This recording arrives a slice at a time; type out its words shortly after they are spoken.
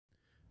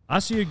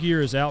ICO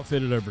Gear has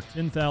outfitted over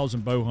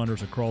 10,000 bow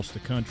hunters across the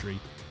country,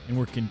 and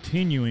we're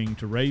continuing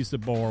to raise the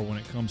bar when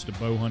it comes to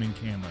bow hunting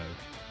camo.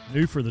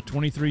 New for the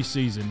 23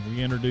 season,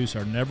 we introduce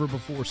our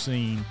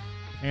never-before-seen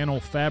panel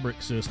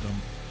fabric system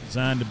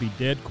designed to be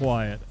dead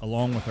quiet,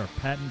 along with our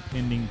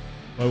patent-pending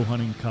bow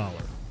hunting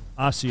collar.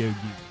 ICO Gear.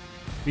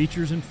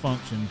 Features and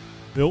function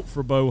built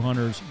for bow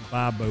hunters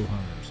by bow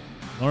hunters.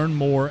 Learn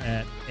more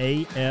at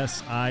asiogear.com.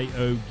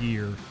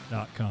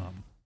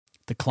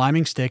 The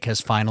climbing stick has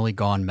finally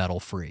gone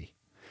metal-free.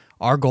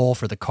 Our goal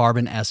for the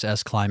Carbon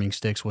SS climbing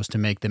sticks was to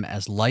make them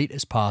as light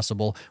as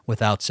possible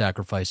without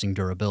sacrificing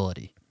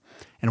durability.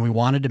 And we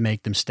wanted to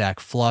make them stack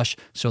flush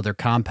so they're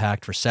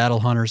compact for saddle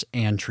hunters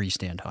and tree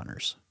stand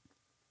hunters.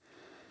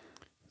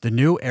 The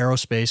new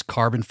aerospace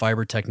carbon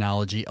fiber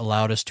technology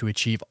allowed us to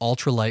achieve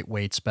ultralight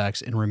weight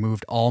specs and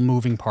removed all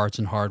moving parts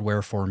and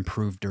hardware for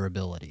improved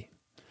durability.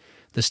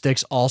 The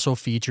sticks also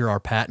feature our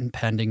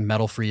patent-pending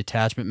metal-free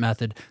attachment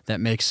method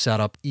that makes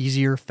setup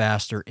easier,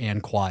 faster,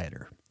 and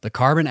quieter. The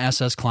Carbon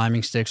SS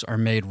climbing sticks are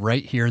made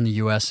right here in the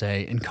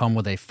USA and come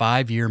with a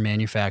 5-year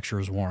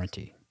manufacturer's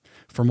warranty.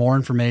 For more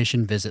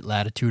information, visit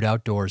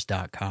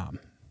latitudeoutdoors.com.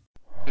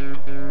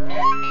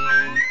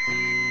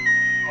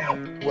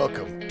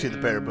 Welcome to the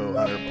Bear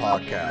Bowhunter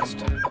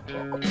Podcast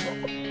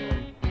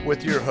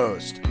with your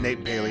hosts,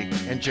 Nate Bailey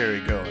and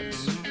Jerry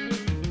Goins,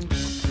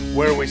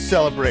 where we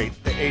celebrate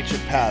the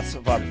ancient paths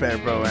of our bear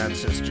bow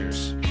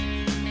ancestors,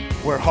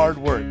 where hard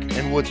work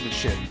and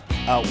woodsmanship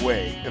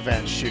outweigh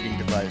advanced shooting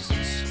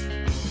devices,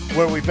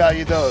 where we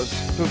value those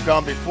who've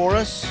gone before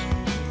us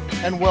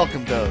and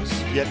welcome those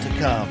yet to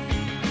come.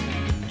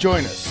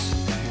 Join us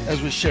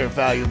as we share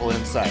valuable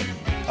insight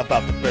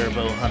about the bear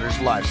bow hunter's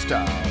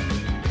lifestyle.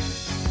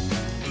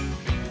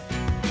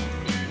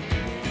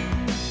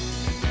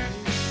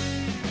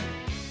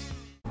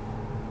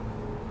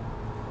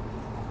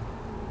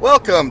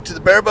 Welcome to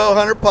the Bear Bow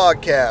Hunter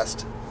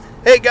Podcast.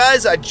 Hey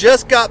guys, I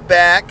just got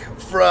back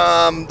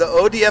from the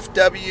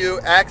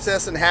ODFW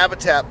Access and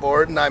Habitat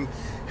Board, and I'm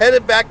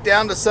headed back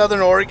down to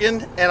Southern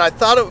Oregon, and I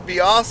thought it would be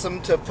awesome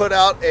to put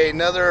out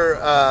another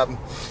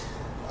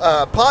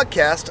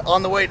podcast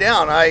on the way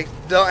down. I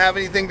don't have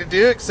anything to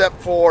do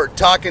except for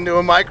talk into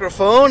a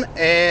microphone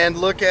and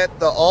look at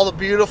all the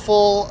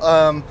beautiful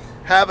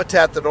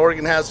habitat that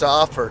Oregon has to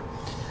offer.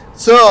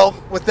 So,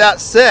 with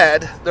that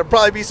said, there'll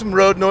probably be some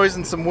road noise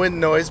and some wind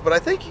noise, but I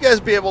think you guys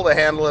will be able to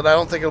handle it. I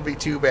don't think it'll be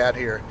too bad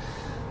here.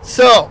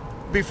 So,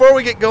 before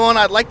we get going,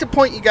 I'd like to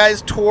point you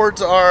guys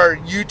towards our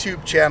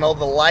YouTube channel,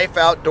 The Life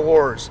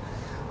Outdoors.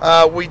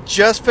 We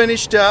just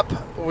finished up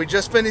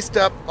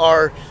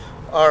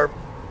our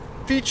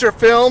feature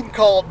film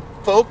called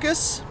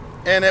Focus,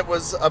 and it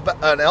was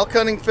an elk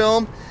hunting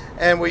film,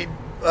 and we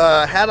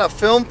had a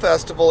film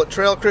festival at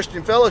Trail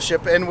Christian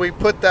Fellowship, and we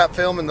put that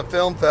film in the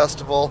film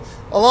festival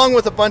along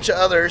with a bunch of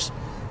others,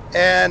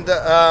 and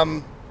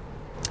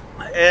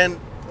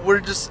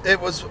it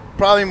was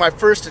probably my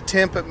first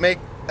attempt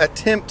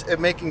at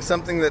making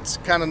something that's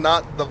kind of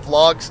not the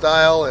vlog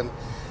style. And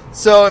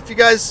so if you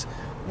guys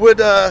would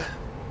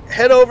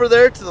head over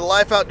there to the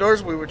Life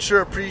Outdoors, we would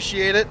sure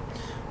appreciate it.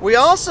 We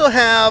also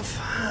have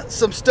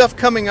some stuff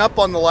coming up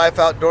on the Life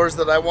Outdoors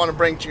that I want to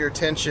bring to your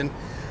attention.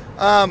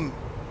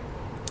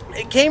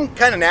 It came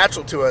kind of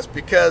natural to us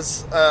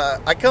because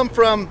I come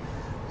from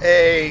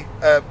a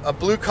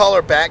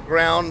blue-collar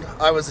background.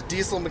 I was a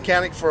diesel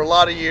mechanic for a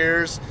lot of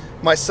years.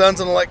 My son's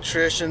an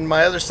electrician.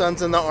 My other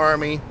son's in the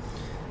Army.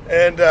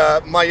 And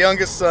my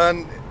youngest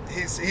son,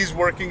 he's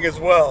working as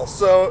well.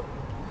 So,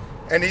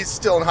 and he's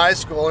still in high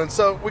school. And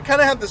so we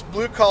kind of have this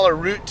blue-collar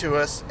root to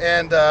us.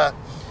 And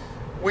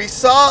we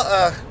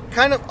saw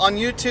kind of on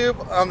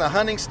YouTube, on the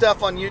hunting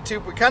stuff on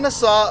YouTube, we kind of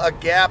saw a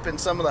gap in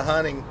some of the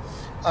hunting.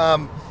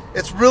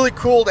 It's really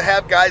cool to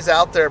have guys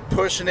out there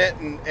pushing it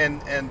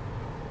and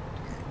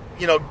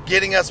you know,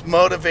 getting us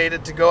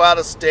motivated to go out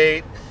of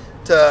state,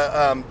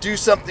 to do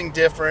something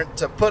different,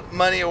 to put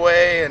money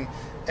away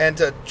and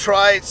to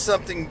try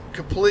something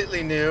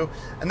completely new.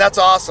 And that's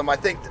awesome. I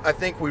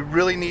think we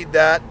really need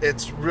that.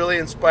 It's really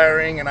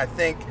inspiring, and I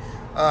think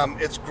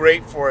it's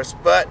great for us.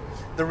 But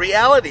the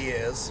reality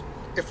is,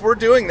 if we're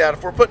doing that,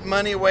 if we're putting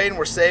money away and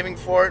we're saving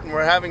for it and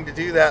we're having to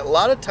do that, a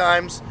lot of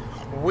times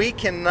we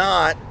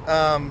cannot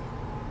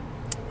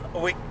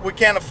we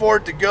can't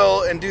afford to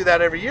go and do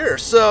that every year.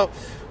 So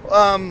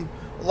a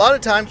lot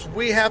of times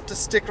we have to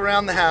stick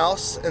around the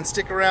house and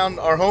stick around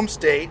our home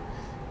state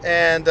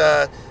and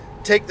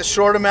take the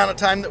short amount of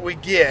time that we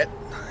get,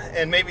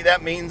 and maybe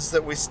that means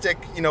that we stick,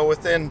 you know,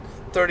 within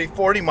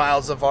 30-40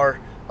 miles of our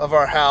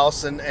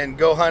house and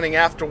go hunting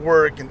after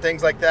work and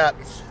things like that.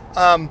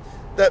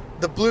 That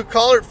the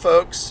blue-collar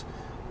folks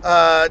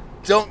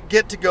don't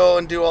get to go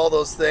and do all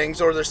those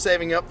things, or they're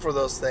saving up for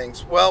those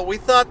things. Well, we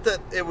thought that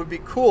it would be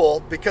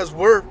cool because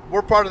we're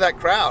part of that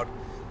crowd.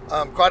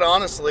 Quite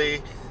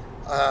honestly,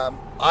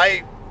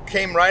 I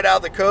came right out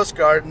of the Coast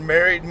Guard and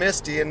married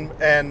Misty,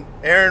 and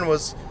Aaron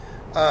was,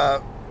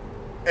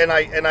 and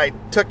I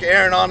took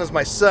Aaron on as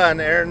my son.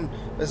 Aaron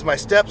is my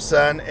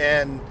stepson,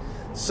 and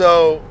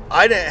so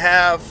I didn't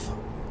have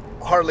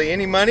hardly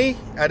any money.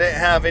 I didn't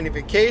have any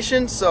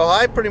vacation, so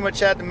I pretty much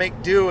had to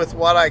make do with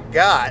what I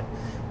got.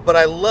 But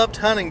I loved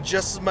hunting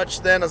just as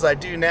much then as I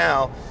do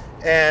now.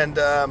 And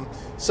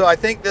so I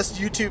think this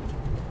YouTube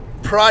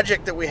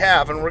project that we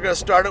have, and we're going to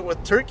start it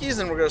with turkeys,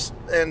 and we're going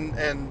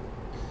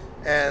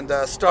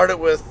to start it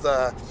with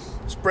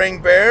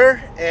spring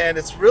bear, and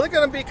it's really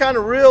going to be kind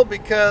of real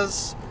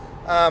because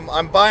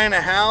I'm buying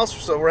a house,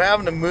 so we're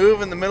having to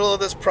move in the middle of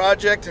this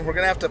project, and we're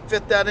going to have to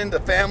fit that into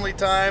family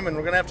time, and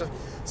we're going to have to.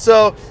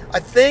 So I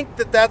think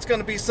that that's going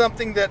to be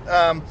something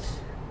that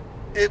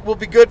it will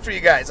be good for you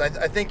guys.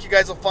 I think you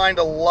guys will find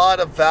a lot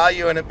of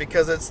value in it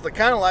because it's the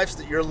kind of lives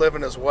that you're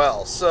living as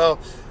well. So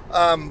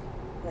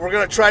we're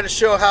going to try to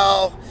show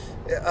how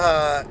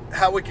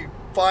we can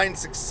find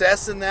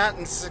success in that,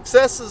 and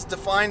success is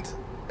defined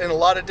in a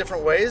lot of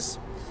different ways,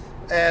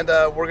 and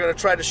we're going to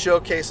try to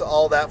showcase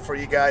all that for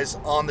you guys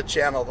on the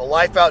channel, the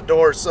Life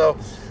Outdoors. So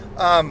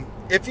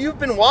if you've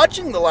been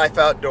watching the Life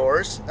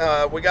Outdoors,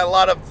 we got a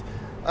lot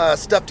of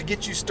stuff to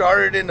get you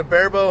started into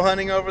barebow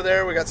hunting over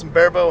there. We got some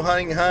barebow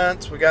hunting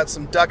hunts, we got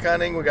some duck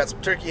hunting, we got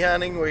some turkey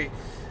hunting,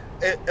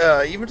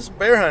 even some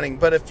bear hunting.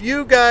 But if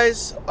you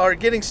guys are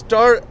getting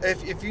started,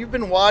 if you've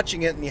been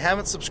watching it and you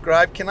haven't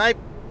subscribed, can I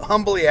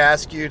humbly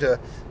ask you to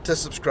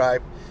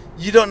subscribe?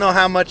 You don't know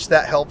how much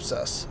that helps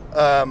us.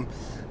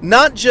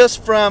 Not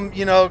just from,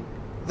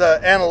 the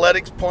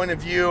analytics point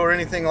of view or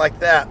anything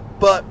like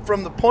that, but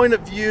from the point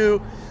of view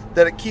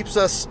that it keeps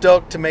us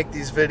stoked to make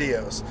these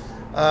videos.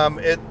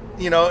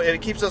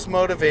 It keeps us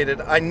motivated.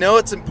 I know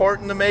it's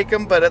important to make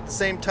them, but at the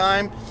same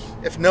time,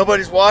 if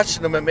nobody's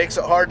watching them, it makes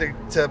it hard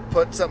to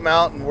put something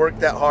out and work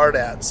that hard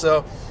at.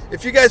 So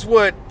if you guys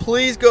would,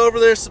 please go over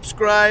there,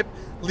 subscribe,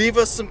 leave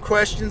us some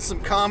questions, some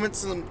comments,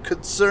 some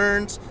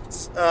concerns.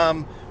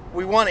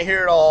 We want to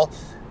hear it all.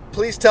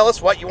 Please tell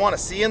us what you want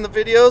to see in the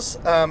videos.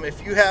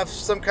 If you have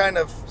some kind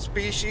of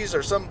species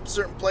or some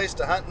certain place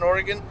to hunt in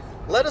Oregon,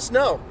 let us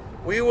know.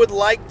 We would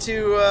like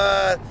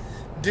to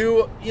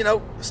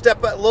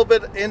step a little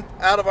bit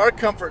out of our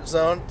comfort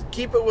zone,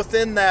 keep it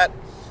within that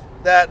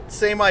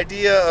same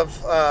idea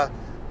of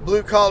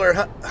blue collar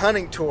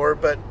hunting tour,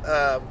 but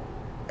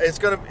it's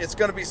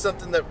gonna be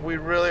something that we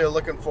really are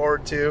looking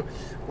forward to.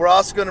 We're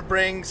also going to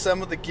bring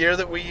some of the gear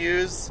that we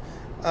use.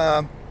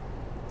 I've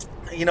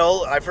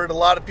heard a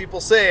lot of people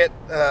say it,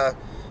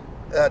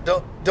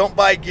 don't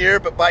buy gear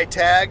but buy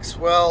tags.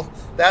 Well,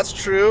 that's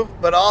true,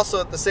 but also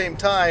at the same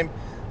time,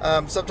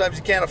 sometimes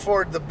you can't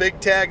afford the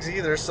big tags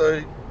either,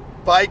 so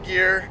buy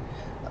gear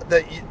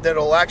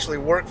that'll actually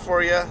work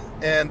for you.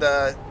 And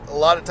a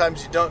lot of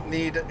times you don't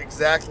need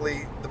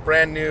exactly the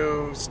brand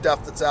new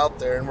stuff that's out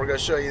there, and we're going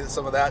to show you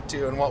some of that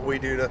too, and what we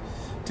do to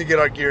get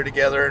our gear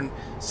together, and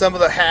some of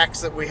the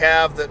hacks that we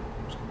have that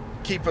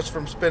keep us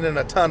from spending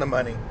a ton of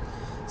money.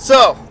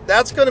 So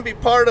that's going to be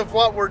part of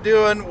what we're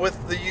doing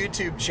with the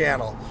YouTube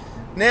channel.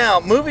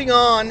 Now, moving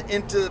on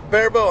into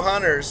barebow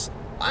hunters,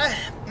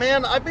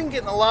 I've been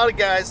getting a lot of you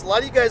guys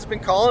have been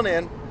calling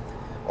in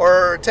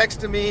or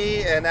texting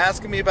me and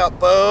asking me about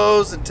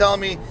bows and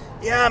telling me,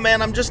 yeah,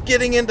 man, I'm just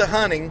getting into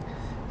hunting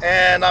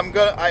and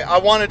I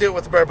want to do it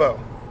with a barebow.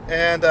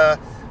 And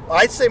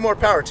I'd say more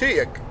power to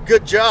you.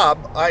 Good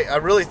job. I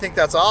really think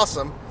that's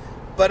awesome.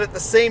 But at the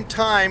same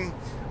time,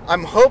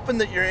 I'm hoping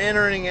that you're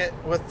entering it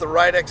with the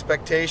right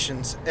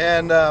expectations,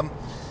 and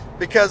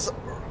because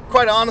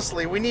quite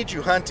honestly, we need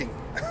you hunting.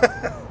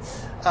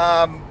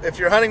 If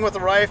you're hunting with a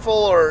rifle,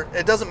 or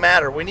it doesn't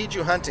matter, we need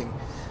you hunting,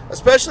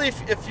 especially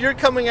if you're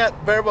coming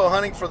at barebow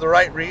hunting for the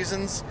right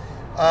reasons,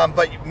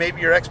 but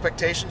maybe your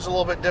expectations are a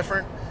little bit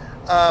different.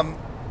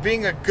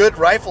 Being a good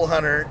rifle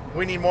hunter,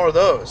 we need more of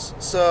those.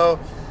 So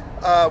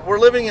we're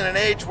living in an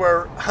age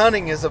where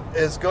hunting is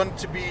going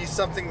to be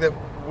something that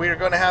we're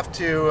going to have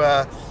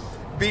to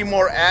be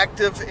more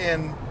active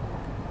in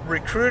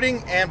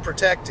recruiting and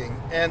protecting.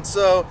 And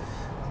so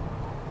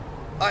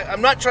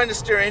I'm not trying to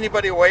steer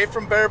anybody away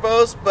from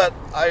barebows, but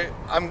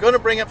I'm going to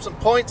bring up some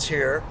points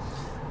here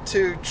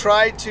to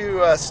try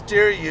to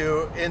steer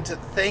you into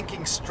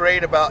thinking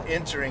straight about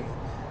entering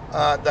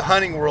the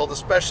hunting world,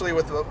 especially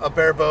with a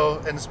barebow,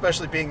 and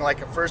especially being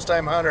like a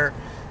first-time hunter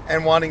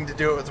and wanting to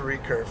do it with a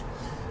recurve.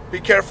 Be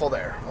careful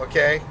there,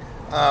 okay?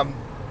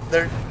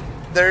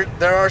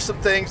 There are some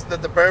things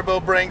that the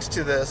barebow brings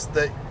to this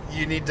that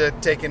you need to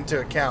take into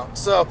account.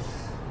 So,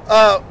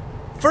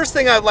 first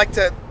thing I'd like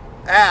to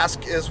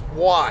ask is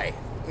why?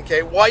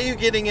 Okay, why are you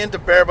getting into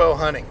barebow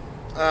hunting?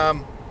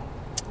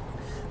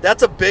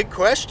 That's a big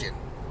question.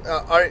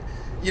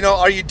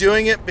 Are you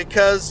doing it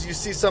because you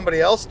see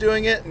somebody else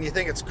doing it and you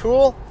think it's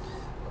cool?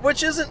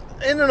 Which isn't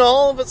in and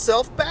all of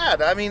itself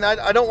bad. I mean,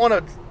 I don't want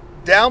to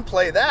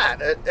downplay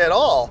that at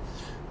all.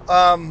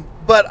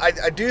 But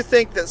I do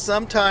think that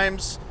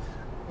sometimes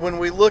when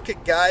we look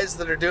at guys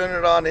that are doing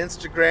it on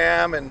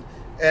Instagram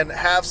and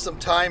have some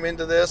time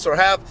into this, or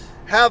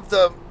have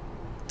the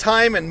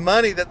time and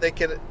money that they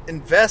can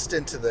invest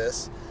into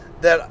this,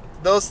 that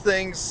those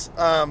things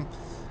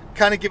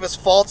kind of give us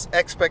false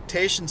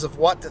expectations of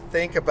what to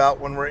think about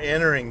when we're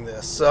entering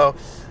this. So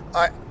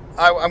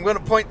I'm going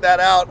to point that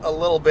out a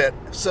little bit.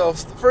 So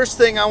the first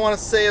thing I want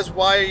to say is,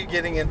 why are you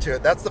getting into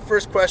it? That's the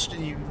first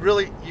question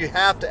you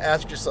have to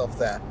ask yourself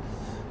that.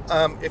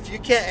 If you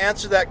can't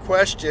answer that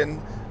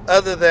question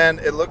other than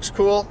it looks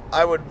cool,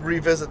 I would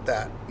revisit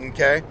that,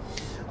 okay?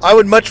 I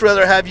would much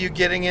rather have you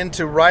getting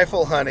into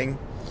rifle hunting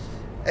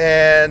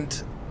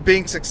and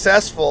being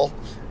successful,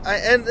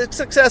 and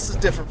success is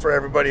different for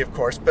everybody, of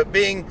course, but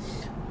being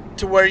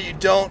to where you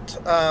don't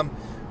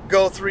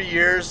go 3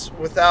 years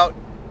without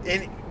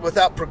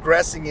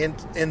progressing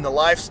in the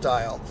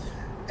lifestyle,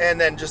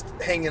 and then just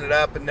hanging it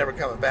up and never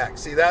coming back.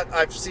 See, that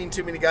I've seen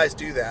too many guys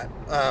do that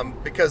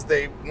because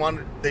they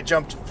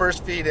jumped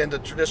first feet into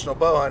traditional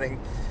bow hunting,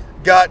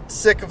 got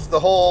sick of the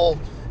whole,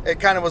 it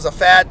kind of was a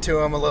fad to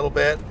them a little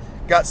bit,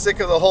 got sick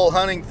of the whole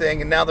hunting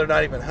thing, and now they're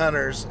not even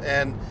hunters.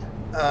 And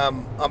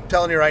I'm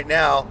telling you right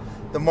now,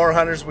 the more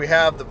hunters we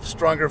have, the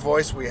stronger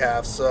voice we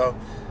have. So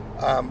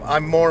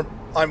I'm more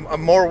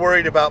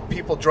worried about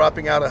people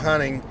dropping out of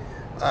hunting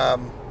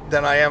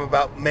than I am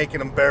about making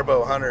them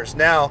barebow hunters.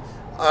 Now,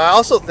 I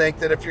also think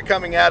that if you're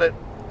coming at it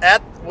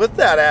with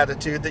that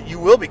attitude, that you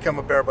will become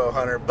a barebow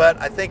hunter.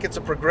 But I think it's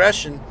a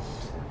progression,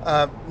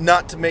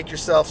 not to make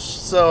yourself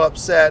so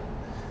upset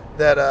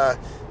that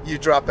you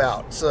drop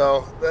out.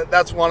 So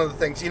that's one of the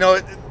things. You know,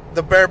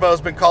 the barebow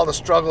has been called a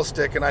struggle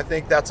stick, and I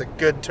think that's a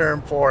good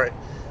term for it.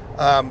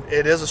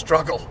 It is a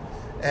struggle,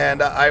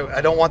 and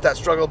I don't want that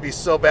struggle to be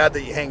so bad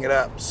that you hang it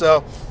up.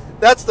 So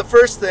that's the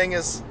first thing,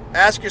 is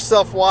ask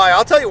yourself why.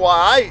 I'll tell you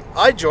why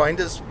I joined,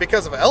 is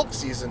because of elk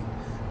season.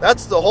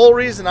 That's the whole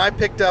reason I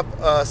picked up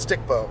a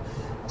stick bow.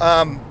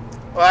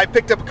 I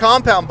picked up a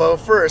compound bow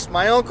first.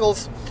 My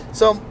uncles,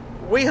 so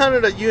we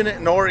hunted a unit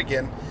in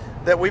Oregon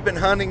that we've been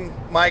hunting.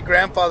 My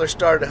grandfather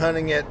started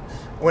hunting it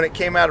when it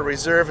came out of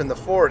reserve in the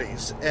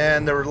 40s,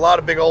 and there were a lot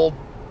of big old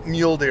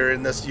mule deer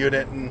in this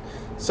unit. And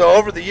so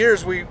over the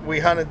years we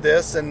hunted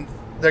this, and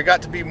there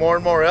got to be more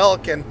and more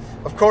elk. And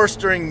of course,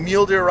 during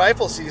mule deer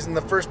rifle season,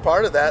 the first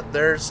part of that,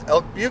 there's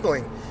elk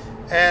bugling.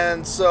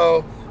 And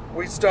so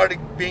we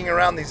started being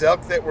around these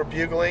elk that were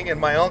bugling,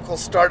 and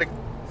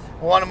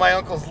one of my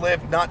uncles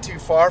lived not too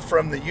far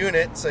from the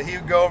unit, so he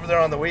would go over there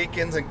on the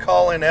weekends and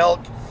call in elk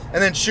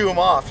and then shoo them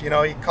off. You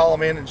know, he'd call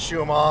them in and shoo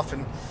them off,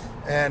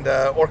 and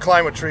or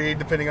climb a tree,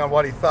 depending on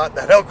what he thought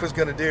that elk was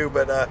going to do.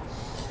 But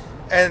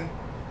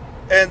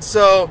and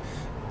so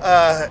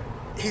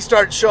he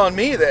started showing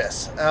me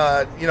this,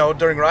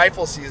 during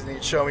rifle season.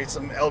 He'd show me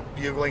some elk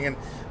bugling, and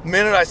the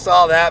minute I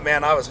saw that,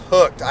 man, I was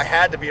hooked. I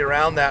had to be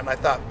around that, and I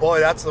thought, boy,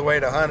 that's the way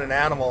to hunt an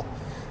animal.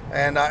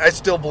 And I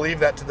still believe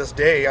that to this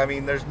day. I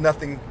mean, there's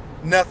nothing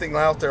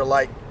out there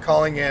like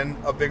calling in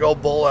a big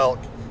old bull elk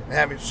and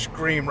having him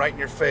scream right in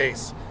your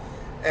face.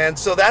 And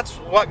so that's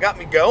what got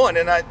me going.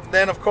 And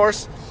then, of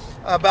course,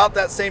 about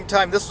that same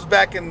time, this was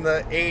back in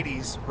the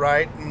 80s,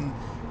 right? And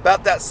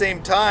about that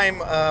same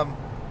time,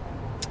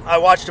 I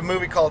watched a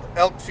movie called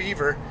Elk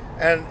Fever,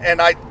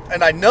 and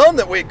I'd known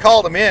that we had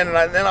called them in,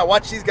 and then I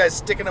watched these guys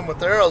sticking them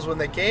with arrows when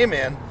they came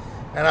in,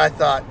 and I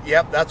thought,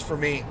 yep, that's for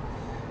me.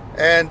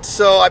 And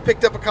so I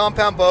picked up a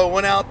compound bow,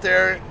 went out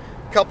there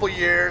a couple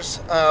years.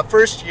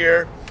 First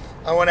year,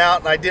 I went out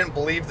and I didn't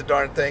believe the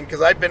darn thing,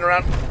 because I'd been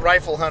around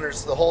rifle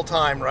hunters the whole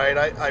time, right?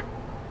 I've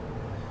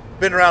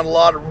been around a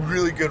lot of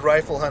really good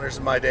rifle hunters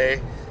in my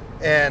day,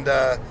 and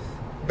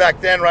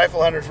back then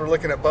rifle hunters were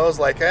looking at bows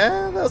like,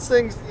 those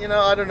things,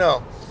 I don't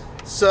know.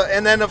 So,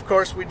 and then of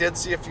course we did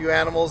see a few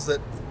animals that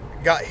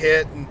got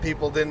hit and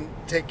people didn't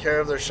take care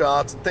of their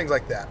shots and things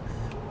like that.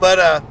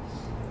 But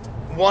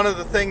one of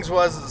the things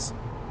was,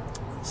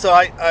 so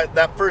I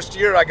that first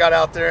year I got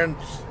out there and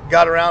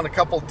got around a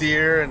couple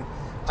deer, and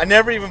I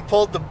never even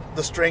pulled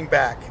the string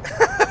back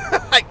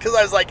because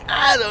I was like,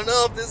 I don't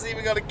know if this is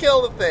even going to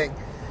kill the thing.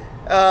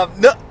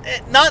 No,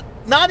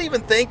 not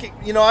even thinking.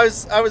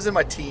 I was in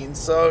my teens,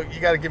 so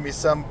you got to give me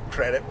some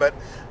credit. But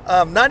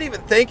not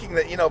even thinking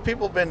that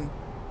people have been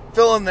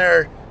filling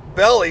their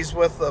bellies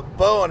with a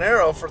bow and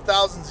arrow for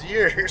thousands of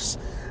years.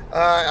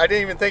 I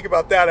didn't even think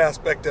about that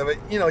aspect of it.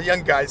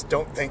 Young guys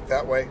don't think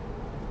that way.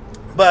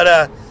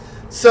 But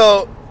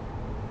so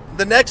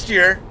the next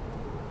year,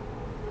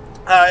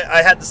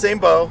 I had the same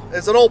bow.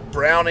 It's an old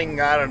Browning,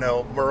 I don't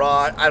know,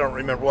 Murat. I don't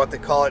remember what they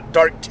call it.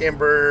 Dark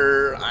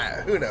timber,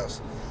 who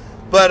knows.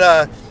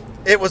 But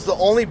it was the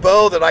only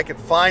bow that I could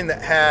find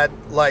that had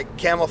like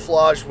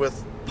camouflage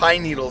with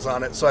pine needles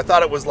on it. So I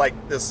thought it was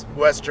like this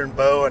Western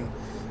bow, and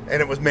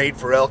it was made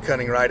for elk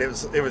hunting, right? It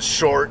was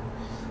short,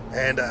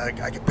 and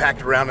I could pack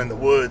it around in the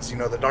woods,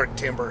 the dark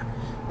timber.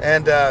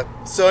 And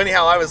so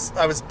anyhow, I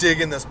was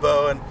digging this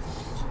bow,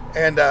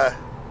 and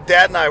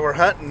Dad and I were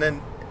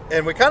hunting,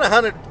 and we kind of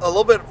hunted a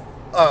little bit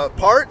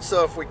apart.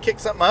 So if we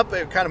kicked something up, it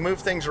would kind of move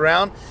things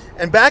around.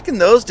 And back in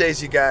those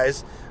days, you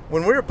guys,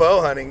 when we were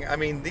bow hunting, I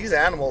mean, these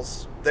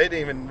animals, they didn't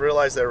even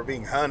realize they were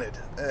being hunted.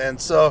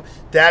 And so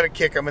Dad would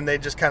kick them, and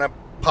they'd just kind of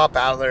pop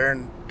out of there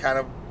and kind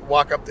of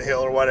walk up the hill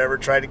or whatever,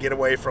 try to get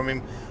away from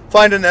him,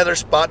 find another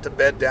spot to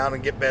bed down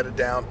and get bedded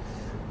down.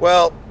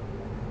 Well,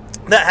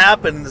 that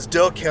happened, and this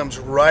doe comes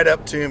right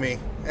up to me,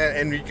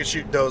 and you could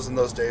shoot does in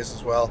those days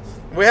as well.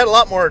 We had a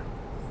lot more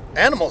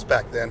animals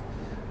back then,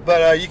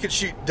 but you could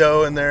shoot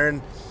doe in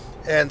there,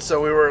 and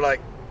so we were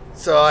like,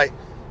 so I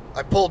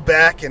pulled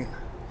back and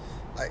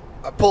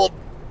I pulled,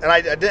 and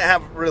I didn't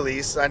have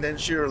release. I didn't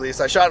shoot a release.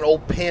 I shot an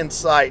old pin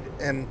sight,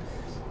 and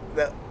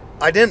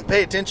I didn't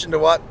pay attention to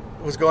what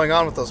was going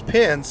on with those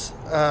pins.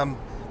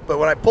 But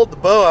when I pulled the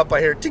bow up, I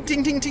hear ting,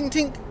 ting, ting, ting,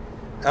 ting,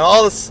 and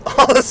all the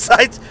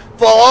sights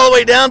fall all the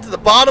way down to the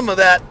bottom of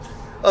that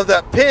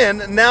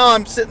pin. And now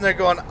I'm sitting there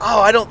going,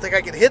 oh, I don't think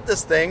I can hit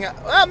this thing.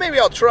 Well, maybe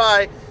I'll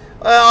try.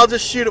 I'll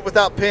just shoot it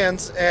without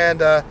pins,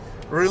 and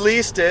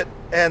released it,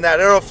 and that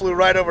arrow flew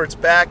right over its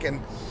back.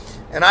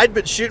 And I'd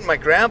been shooting my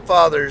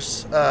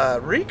grandfather's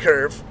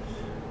recurve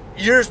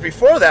years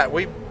before that.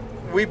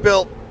 We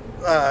built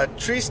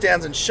tree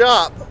stands in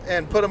shop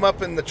and put them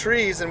up in the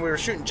trees, and we were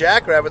shooting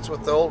jackrabbits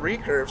with the old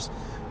recurves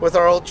with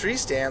our old tree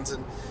stands.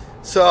 And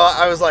so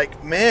I was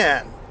like,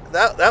 man,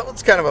 that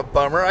was kind of a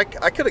bummer. I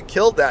could have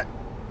killed that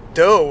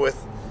doe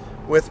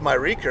with my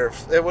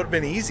recurve. It would have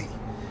been easy.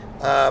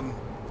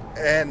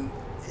 And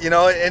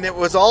it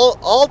was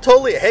all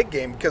totally a head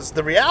game, because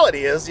the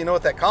reality is,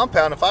 with that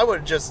compound, if I would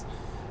have just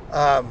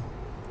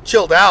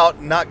chilled out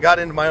and not got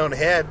into my own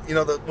head,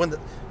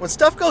 when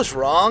stuff goes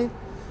wrong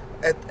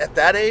at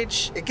that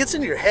age, it gets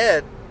into your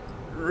head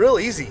real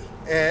easy.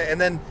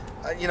 And then,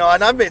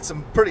 and I've made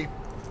some pretty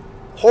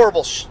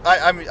horrible,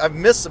 I've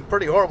missed some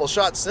pretty horrible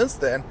shots since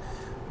then,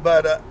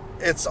 but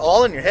it's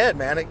all in your head,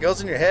 man. It goes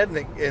in your head,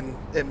 and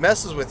it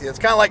messes with you. It's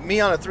kind of like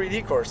me on a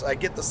 3D course. I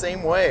get the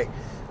same way.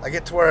 I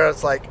get to where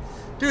it's like,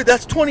 dude,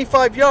 that's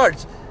 25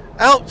 yards.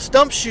 Out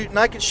stump shooting,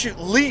 I could shoot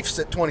leaves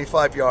at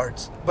 25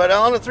 yards. But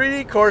on a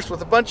 3D course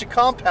with a bunch of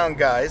compound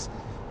guys,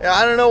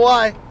 I don't know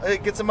why,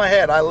 it gets in my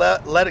head. I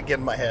let it get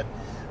in my head.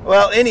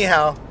 Well,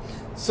 anyhow,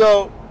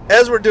 so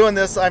as we're doing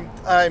this, I'm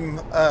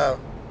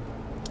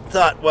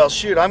thought, well,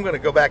 shoot, I'm going to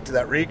go back to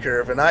that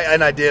recurve, and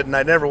I did, and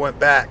I never went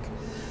back.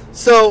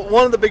 So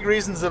one of the big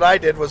reasons that I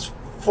did was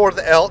for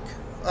the elk,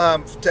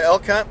 to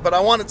elk hunt, but I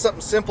wanted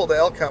something simple to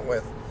elk hunt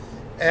with.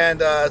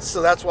 And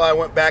so that's why I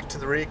went back to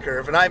the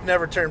recurve, and I've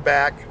never turned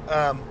back.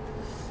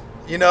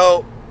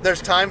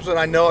 There's times when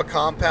I know a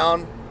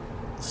compound,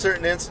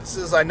 certain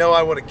instances, I know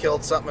I would have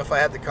killed something if I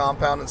had the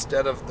compound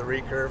instead of the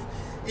recurve.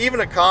 Even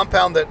a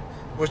compound that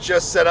was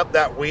just set up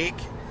that week.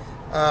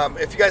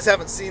 If you guys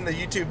haven't seen the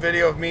YouTube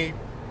video of me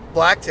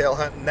blacktail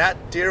hunting,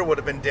 that deer would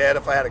have been dead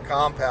if I had a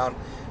compound,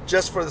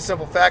 just for the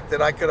simple fact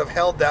that I could have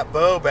held that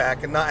bow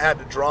back and not had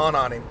to draw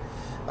on him.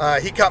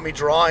 He caught me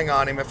drawing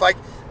on him.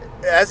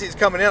 As he's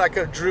coming in, I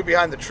could have drew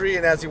behind the tree,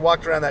 and as he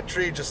walked around that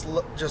tree, just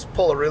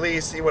pull a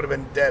release, he would have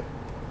been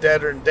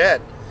deader than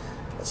dead.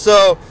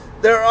 So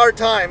there are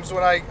times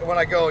when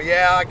I go,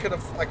 yeah, I could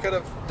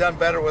have done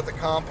better with a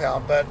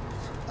compound, but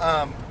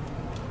I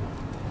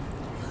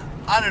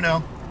don't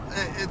know.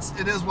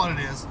 It is what it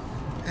is.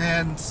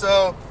 And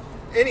so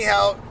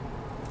anyhow,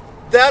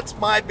 that's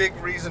my big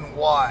reason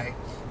why.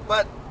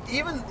 But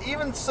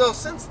even so,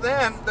 since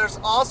then, there's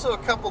also a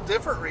couple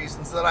different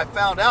reasons that I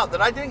found out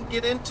that I didn't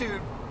get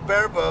into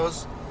bare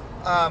bows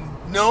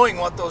knowing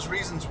what those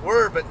reasons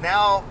were, but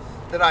now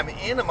that I'm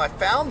in them, I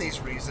found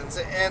these reasons,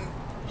 and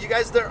you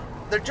guys, they're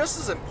just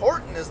as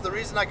important as the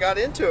reason I got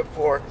into it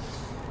for.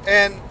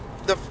 And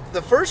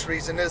the first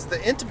reason is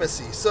the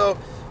intimacy. So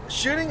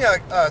shooting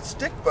a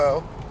stick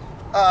bow,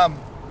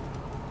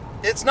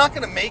 it's not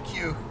going to make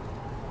you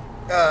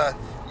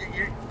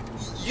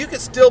you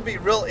could still be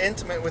real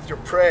intimate with your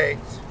prey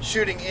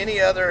shooting any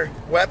other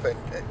weapon.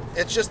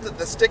 It's just that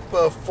the stick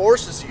bow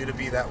forces you to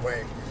be that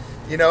way.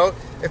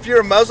 If you're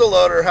a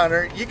muzzleloader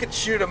hunter, you could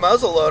shoot a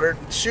muzzleloader.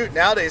 Shoot,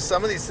 nowadays,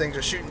 some of these things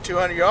are shooting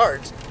 200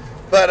 yards.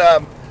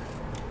 But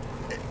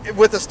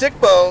with a stick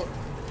bow,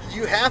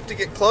 you have to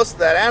get close to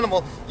that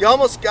animal. You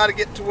almost got to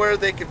get to where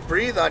they could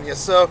breathe on you.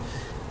 So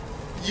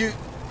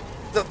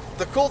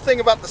the cool thing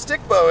about the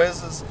stick bow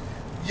is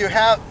you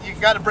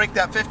got to break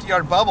that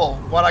 50-yard bubble,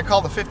 what I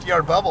call the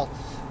 50-yard bubble.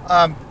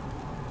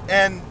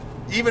 And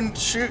even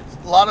shoot,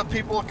 a lot of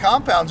people with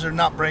compounds are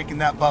not breaking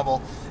that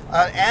bubble.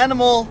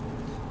 Animal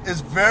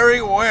is very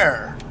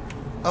aware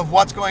of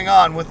what's going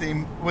on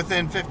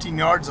within 15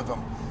 yards of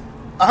them.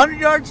 100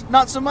 yards,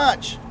 not so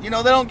much.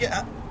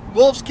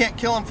 Wolves can't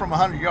kill them from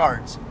 100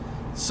 yards.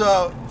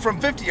 So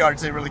from 50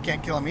 yards, they really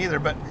can't kill them either.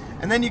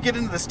 And then you get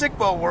into the stick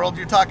bow world,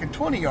 you're talking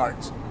 20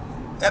 yards.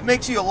 That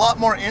makes you a lot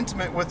more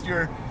intimate with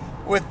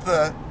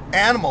the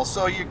animal.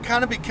 So you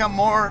kind of become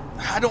more,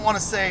 I don't want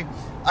to say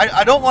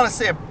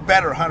a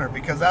better hunter,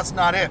 because that's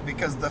not it.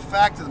 Because the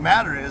fact of the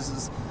matter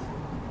is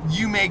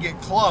you may get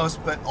close,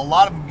 but a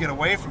lot of them get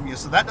away from you.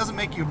 So that doesn't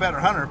make you a better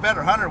hunter. A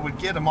better hunter would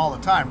get them all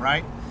the time,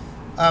 right?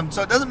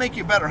 So it doesn't make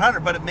you a better hunter,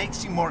 but it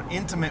makes you more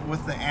intimate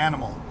with the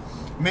animal.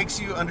 It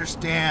makes you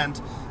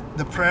understand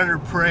the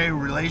predator-prey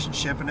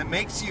relationship, and it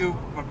makes you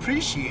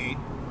appreciate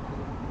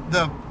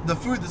the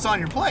food that's on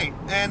your plate.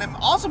 And it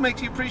also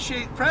makes you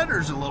appreciate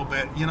predators a little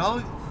bit.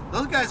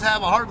 Those guys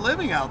have a hard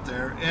living out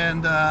there.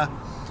 And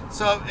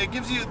so it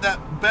gives you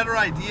that better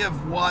idea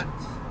of what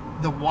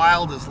the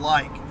wild is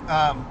like.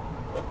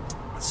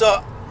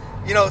 So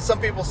some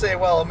people say,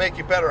 well, it'll make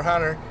you a better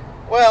hunter.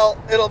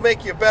 Well, it'll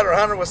make you a better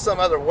hunter with some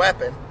other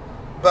weapon,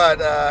 but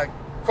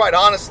quite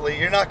honestly,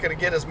 you're not going to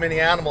get as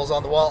many animals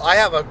on the wall. I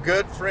have a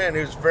good friend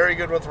who's very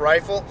good with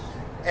rifle,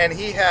 and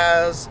he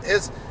has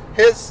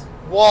his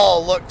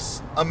wall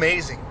looks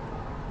amazing.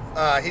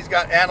 He's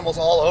got animals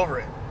all over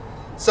it,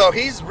 so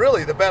he's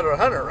really the better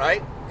hunter,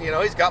 right?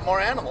 He's got more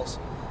animals,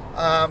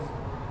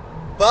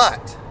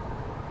 but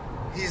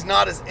he's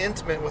not as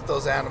intimate with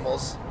those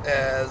animals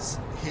as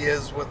he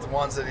is with the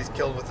ones that he's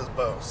killed with his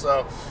bow.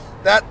 So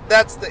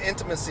that's the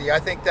intimacy. I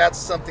think that's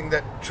something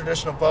that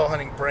traditional bow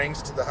hunting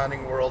brings to the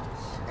hunting world,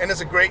 and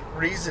it's a great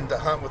reason to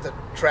hunt with a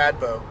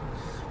trad bow.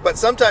 But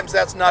sometimes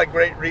that's not a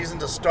great reason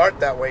to start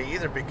that way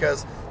either,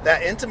 because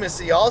that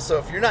intimacy also,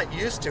 if you're not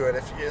used to it,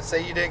 if you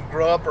say you didn't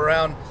grow up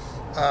around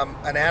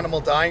an animal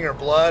dying or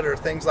blood or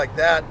things like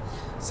that,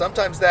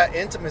 sometimes that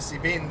intimacy,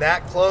 being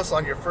that close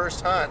on your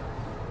first hunt,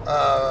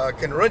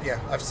 can ruin you.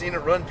 I've seen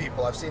it ruin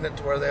people. I've seen it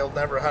to where they'll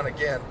never hunt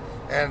again.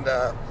 And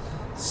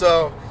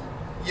so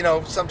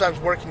sometimes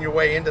working your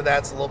way into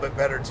that's a little bit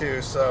better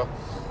too. So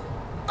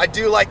I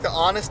do like the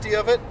honesty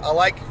of it. I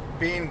like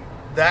being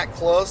that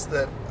close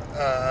that,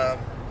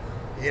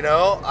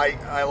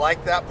 I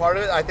like that part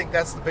of it. I think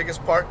that's the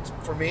biggest part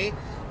for me.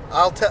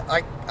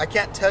 I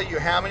can't tell you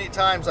how many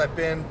times I've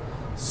been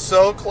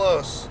so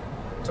close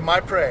to my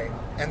prey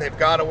and they've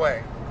got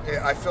away.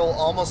 I feel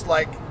almost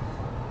like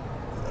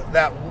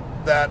that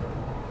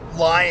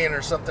lion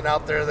or something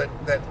out there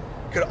that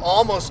could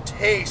almost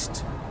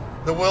taste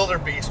the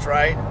wildebeest,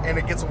 right? And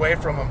it gets away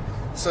from them.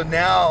 So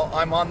now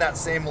I'm on that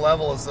same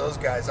level as those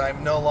guys.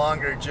 I'm no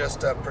longer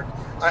just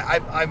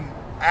I'm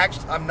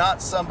not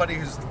somebody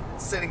who's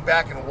sitting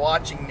back and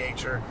watching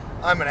nature.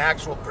 I'm an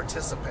actual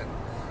participant,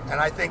 and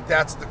I think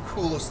that's the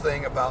coolest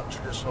thing about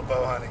traditional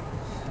bow hunting,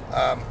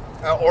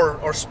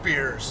 or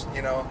spears.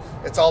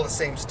 It's all the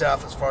same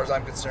stuff as far as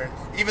I'm concerned.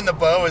 Even the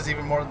bow is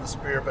even more than the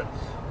spear. But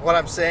what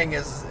I'm saying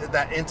is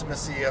that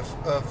intimacy of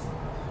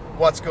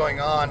what's going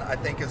on, I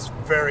think, is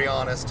very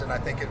honest, and I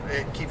think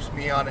it keeps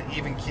me on an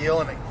even keel,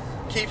 and it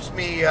keeps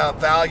me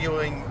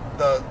valuing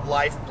the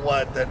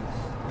lifeblood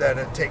that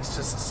it takes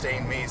to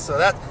sustain me. So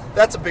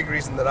that's a big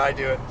reason that I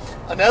do it.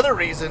 Another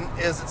reason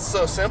is it's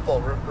so simple,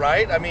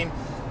 right? I mean,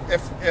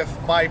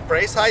 if my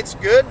brace height's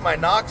good, my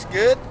knock's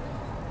good,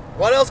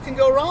 what else can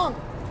go wrong?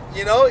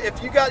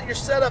 If you got your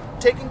setup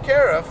taken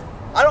care of,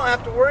 I don't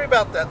have to worry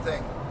about that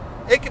thing.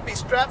 It could be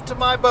strapped to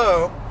my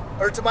bow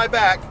or to my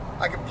back.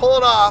 I can pull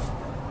it off,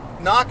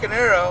 knock an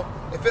arrow.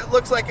 If it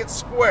looks like it's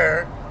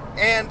square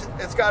and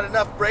it's got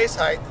enough brace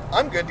height,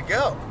 I'm good to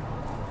go.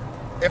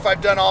 If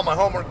I've done all my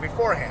homework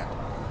beforehand,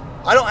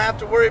 I don't have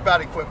to worry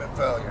about equipment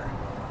failure.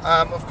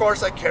 Of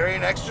course, I carry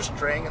an extra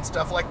string and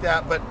stuff like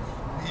that, but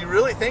you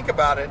really think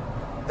about it,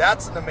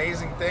 that's an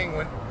amazing thing.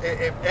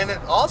 And it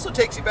also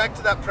takes you back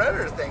to that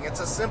predator thing. It's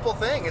a simple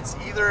thing. It's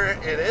either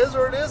it is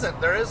or it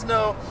isn't. There is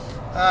no,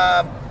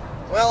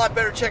 I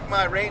better check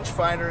my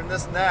rangefinder and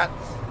this and that.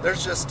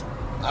 There's just,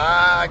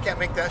 I can't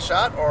make that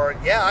shot, or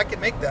yeah, I can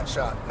make that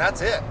shot, and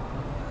that's it.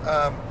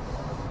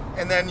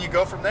 And then you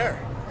go from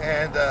there.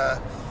 And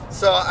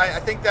so I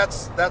think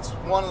that's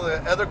one of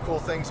the other cool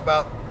things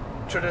about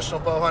traditional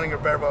bow hunting or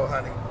bear bow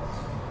hunting.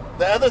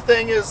 The other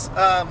thing is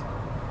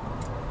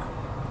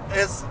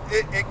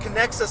it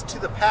connects us to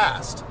the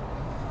past.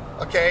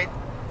 Okay,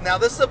 now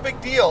this is a big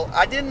deal.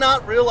 I did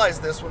not realize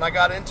this when I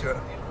got into it.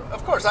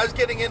 Of course, I was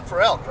getting in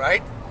for elk,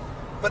 right?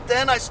 But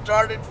then I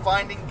started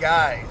finding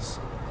guys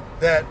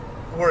that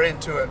were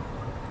into it,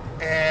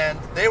 and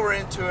they were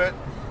into it,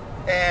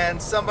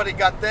 and somebody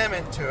got them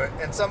into it,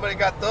 and somebody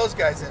got those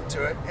guys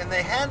into it, and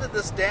they handed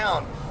this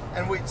down,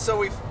 and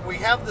we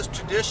have this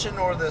tradition,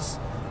 or this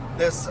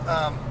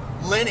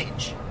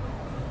lineage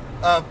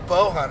of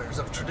bow hunters,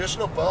 of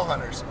traditional bow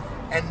hunters,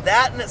 and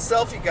that in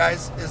itself, you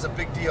guys, is a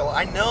big deal.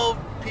 I know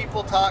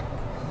people talk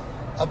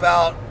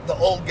about the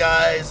old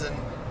guys,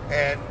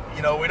 and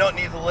we don't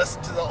need to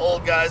listen to the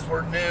old guys.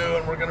 We're new,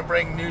 and we're going to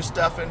bring new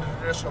stuff into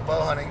traditional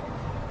bow hunting,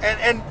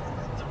 and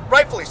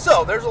rightfully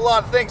so. There's a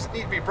lot of things that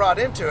need to be brought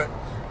into it,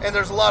 and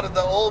there's a lot of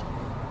the old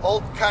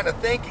kind of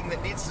thinking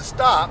that needs to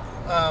stop.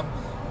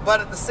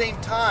 But at the same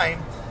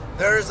time,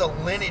 there is a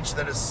lineage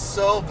that is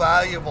so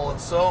valuable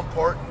and so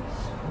important.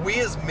 We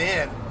as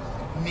men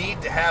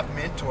need to have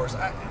mentors.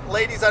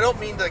 Ladies, I don't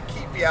mean to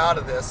keep you out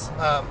of this.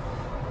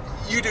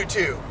 You do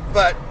too.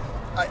 But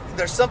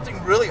there's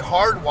something really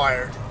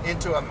hardwired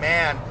into a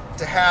man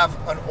to have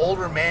an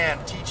older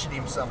man teaching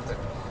him something.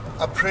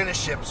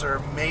 Apprenticeships are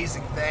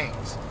amazing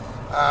things.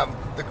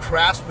 The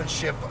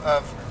craftsmanship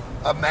of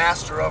a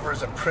master over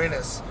his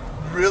apprentice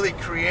really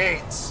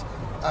creates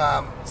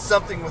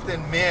something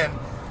within men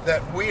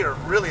that we are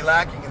really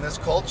lacking in this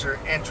culture,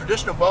 and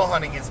traditional bow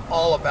hunting is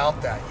all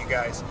about that, you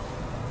guys.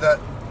 The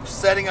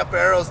setting up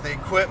arrows, the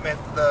equipment,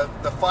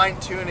 the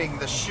fine-tuning,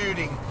 the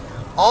shooting,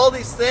 all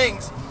these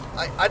things.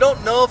 I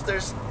don't know if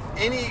there's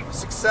any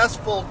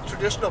successful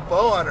traditional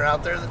bow hunter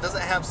out there that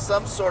doesn't have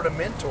some sort of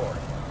mentor.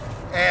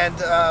 And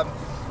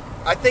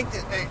I think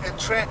it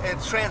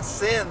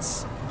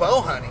transcends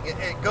bow hunting.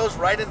 It goes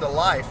right into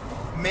life.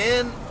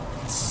 Men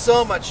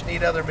so much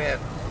need other men.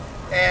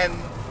 And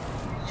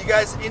you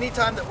guys,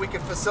 anytime that we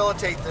can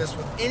facilitate this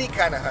with any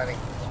kind of hunting,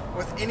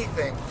 with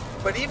anything,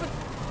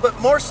 but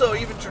more so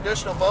even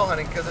traditional bow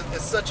hunting, because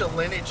it's such a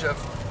lineage of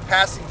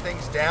passing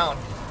things down.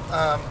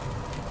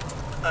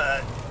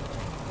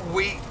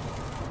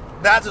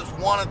 That is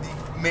one of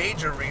the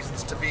major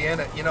reasons to be in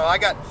it. You know, I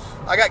got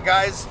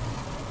guys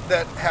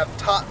that have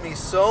taught me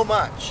so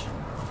much,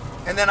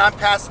 and then I'm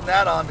passing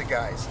that on to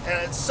guys,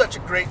 and it's such a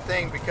great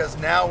thing because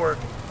now we're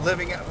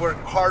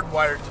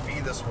hardwired to be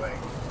this way.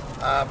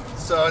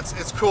 So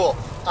it's cool.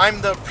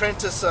 I'm the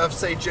apprentice of,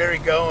 say, Jerry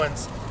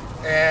Goins,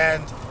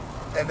 and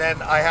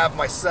then I have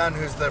my son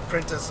who's the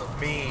apprentice of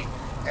me,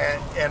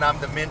 and I'm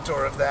the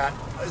mentor of that.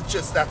 It's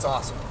just, that's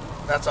awesome.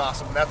 That's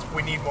awesome.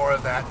 We need more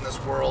of that in this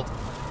world,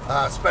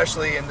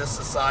 especially in this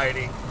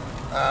society.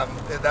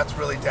 That's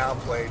really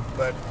downplayed.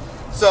 But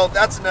so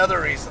that's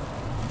another reason.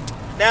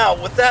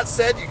 Now, with that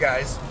said, you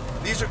guys,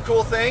 these are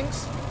cool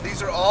things.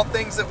 These are all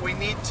things that we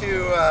need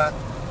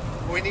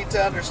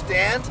to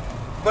understand.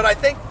 But I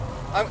think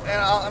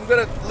I'm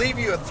going to leave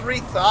you with 3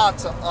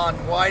 thoughts on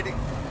why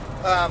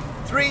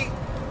 3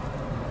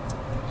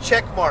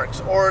 check marks,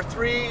 or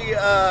 3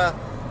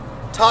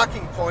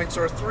 talking points,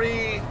 or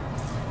 3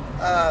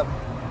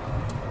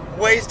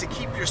 ways to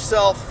keep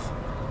yourself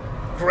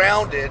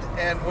grounded,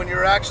 and when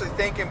you're actually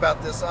thinking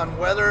about this, on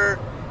whether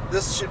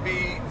this should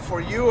be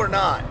for you or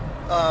not,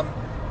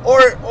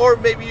 or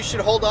maybe you should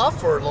hold off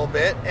for a little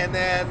bit and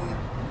then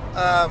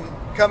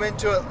come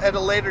into it at a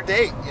later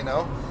date. You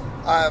know,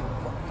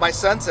 my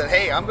son said,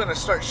 "Hey, I'm going to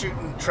start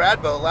shooting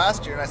trad bow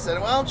last year," and I said,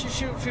 "Why don't you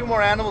shoot a few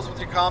more animals with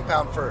your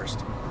compound first?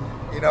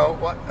 You know,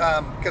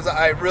 because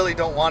I really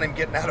don't want him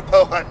getting out of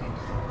bow hunting.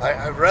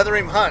 I'd rather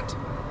him hunt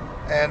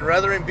and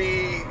rather him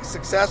be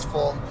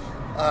successful.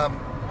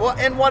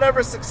 And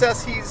whatever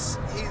success he's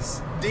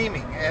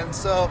deeming. And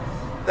so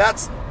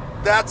that's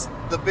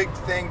the big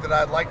thing that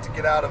I'd like to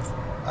get out of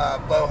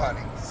bow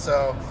hunting.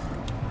 So,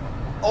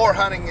 or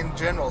hunting in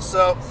general.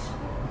 So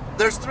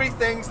there's 3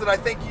 things that I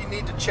think you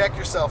need to check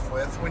yourself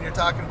with when you're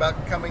talking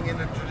about coming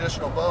into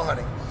traditional bow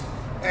hunting.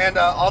 And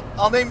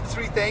I'll name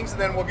 3 things, and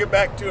then we'll get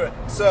back to it.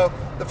 So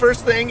the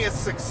first thing is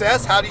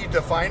success. How do you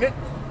define it?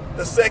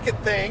 The second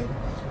thing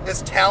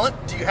is talent.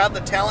 Do you have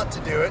the talent to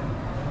do it?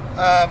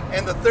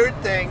 And the third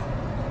thing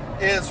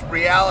is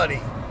reality.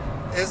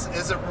 Is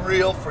it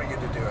real for you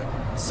to do it?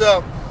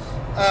 So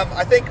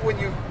I think when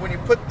you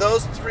put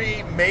those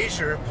 3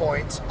 measure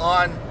points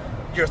on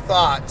your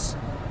thoughts,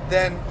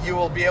 then you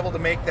will be able to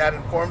make that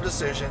informed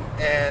decision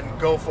and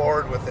go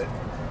forward with it.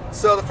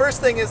 So the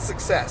first thing is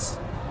success.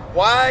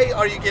 Why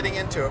are you getting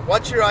into it?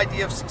 What's your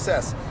idea of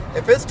success?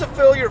 If it's to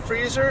fill your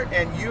freezer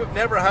and you have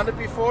never hunted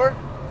before,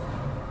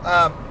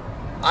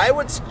 I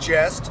would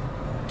suggest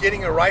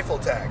getting a rifle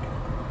tag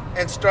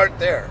and start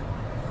there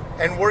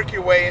and work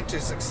your way into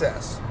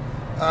success.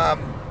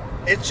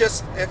 It's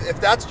just, if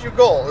that's your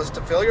goal, is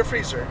to fill your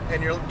freezer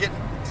and you're getting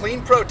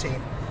clean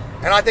protein,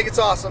 and I think it's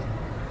awesome,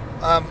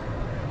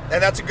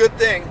 and that's a good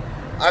thing.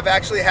 I've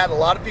actually had a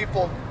lot of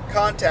people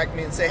contact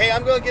me and say, "Hey,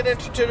 I'm going to get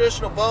into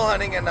traditional bow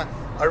hunting, and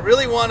I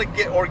really want to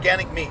get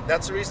organic meat.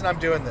 That's the reason I'm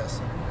doing this."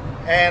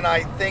 And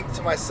I think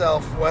to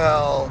myself,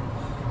 well,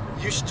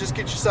 you should just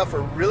get yourself a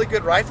really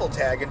good rifle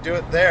tag and do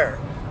it there,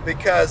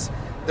 because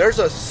there's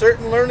a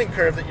certain learning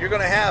curve that you're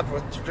going to have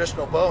with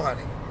traditional bow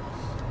hunting.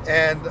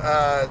 And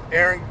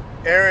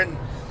Aaron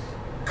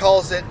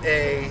calls it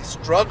a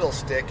struggle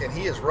stick, and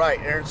he is right.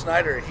 Aaron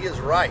Snyder, he is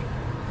right.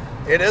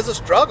 It is a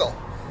struggle,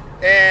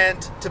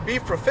 and to be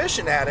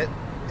proficient at it,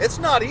 it's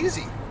not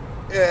easy.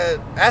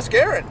 Ask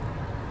Aaron,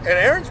 and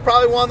Aaron's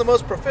probably one of the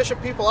most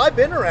proficient people I've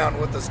been around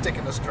with the stick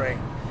and the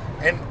string,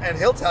 and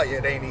he'll tell you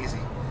it ain't easy.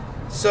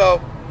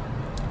 So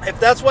if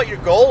that's what your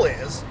goal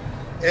is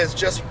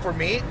just for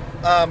meat,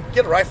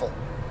 get a rifle.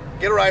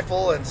 Get a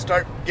rifle and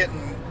start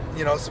getting,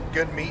 some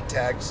good meat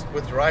tags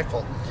with your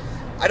rifle.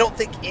 I don't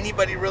think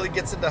anybody really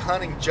gets into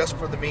hunting just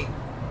for the meat.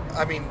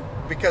 I mean,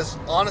 because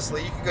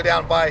honestly, you can go down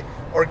and buy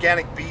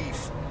organic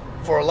beef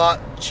for a lot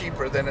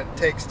cheaper than it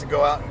takes to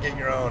go out and get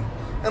your own.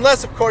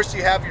 Unless, of course,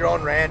 you have your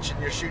own ranch and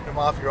you're shooting them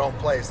off your own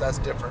place. That's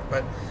different.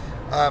 But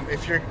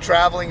if you're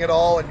traveling at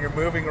all and you're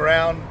moving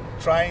around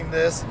trying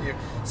this and you're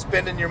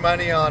spending your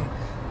money on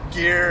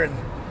gear,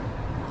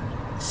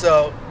 and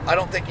so I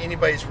don't think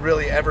anybody's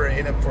really ever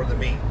in it for the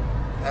meat.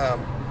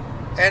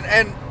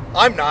 And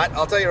I'm not.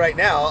 I'll tell you right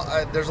now,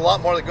 there's a lot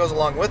more that goes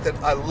along with it.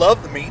 I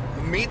love the meat.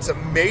 The meat's a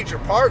major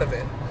part of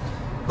it,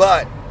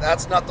 but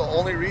that's not the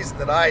only reason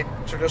that I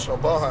traditional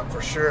bow hunt,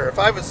 for sure. If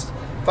I was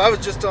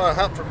just on a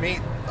hunt for meat,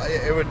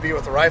 it would be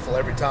with a rifle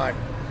every time.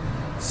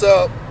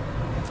 So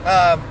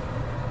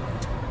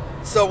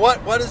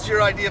what is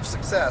your idea of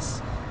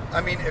success? I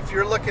mean, if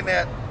you're looking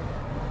at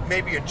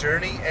maybe a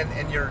journey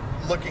and you're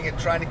looking at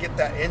trying to get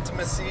that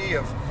intimacy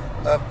of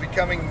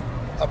becoming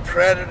a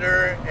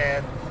predator,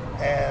 and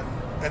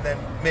then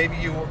maybe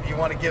you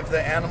want to give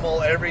the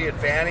animal every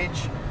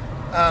advantage,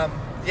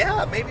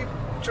 maybe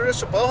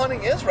traditional bow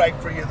hunting is right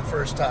for you the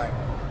first time.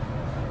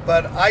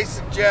 But I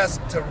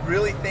suggest to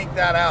really think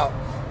that out.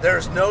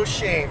 There's no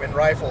shame in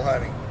rifle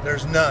hunting.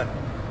 There's none.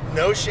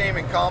 no shame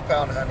in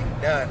compound hunting,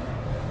 none.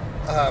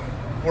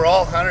 We're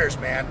all hunters,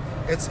 man.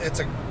 It's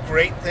a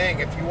great thing.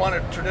 If you want a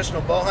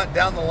traditional bow hunt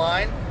down the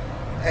line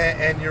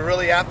and you're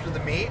really after the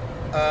meat,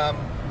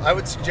 I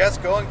would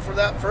suggest going for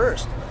that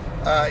first.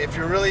 If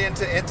you're really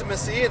into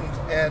intimacy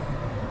and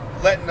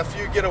letting a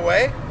few get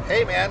away,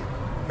 hey man,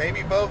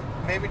 maybe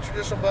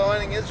traditional bow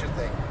hunting is your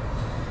thing.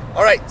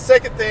 All right,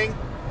 second thing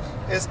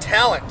is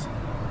talent.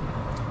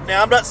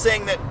 Now, I'm not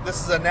saying that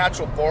this is a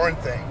natural born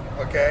thing,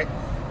 okay?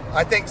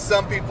 I think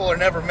some people are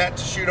never meant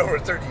to shoot over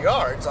 30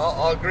 yards.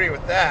 I'll agree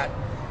with that.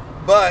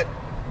 But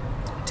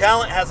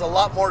talent has a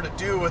lot more to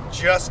do with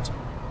just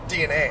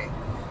DNA.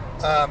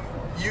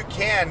 You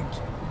can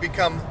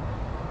become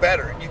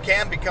better. You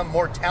can become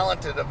more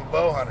talented of a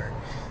bow hunter.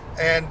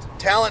 And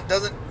talent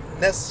doesn't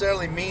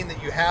necessarily mean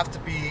that you have to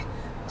be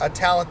a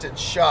talented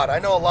shot. I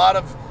know a lot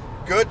of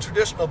good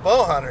traditional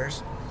bow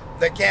hunters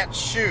that can't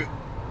shoot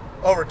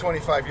over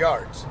 25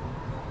 yards.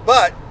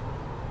 But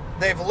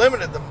they've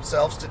limited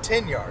themselves to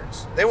 10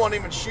 yards. They won't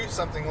even shoot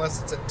something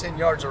unless it's at 10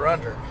 yards or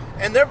under.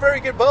 And they're very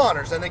good bow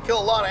hunters, and they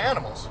kill a lot of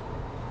animals.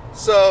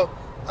 So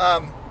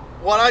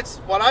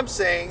what I'm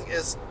saying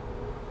is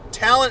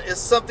talent is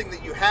something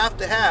that you have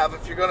to have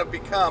if you're going to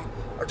become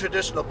a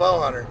traditional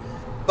bow hunter.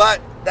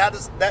 But that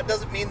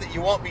doesn't mean that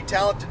you won't be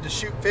talented to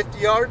shoot 50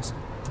 yards.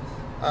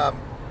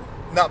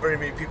 Not very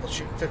many people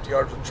shooting 50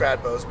 yards with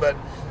trad bows, but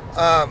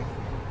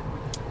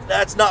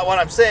that's not what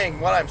I'm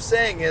saying. What I'm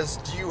saying is,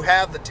 do you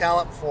have the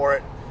talent for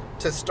it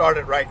to start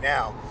it right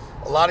now?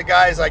 A lot of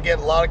guys, I get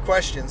a lot of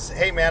questions.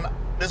 Hey man,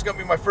 this is going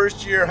to be my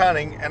first year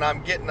hunting and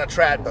I'm getting a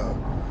trad bow.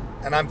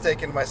 And I'm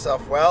thinking to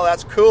myself, well,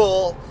 that's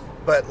cool,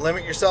 but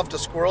limit yourself to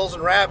squirrels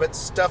and rabbits,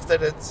 stuff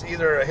that it's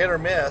either a hit or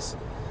miss,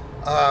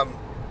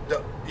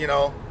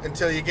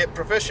 until you get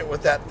proficient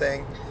with that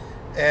thing,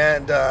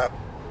 and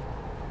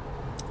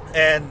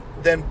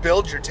then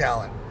build your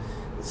talent.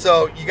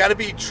 So you got to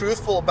be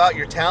truthful about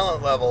your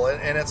talent level,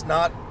 and it's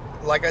not,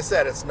 like I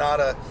said, it's not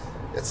a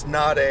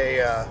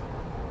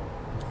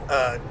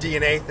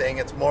DNA thing.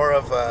 It's more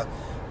of a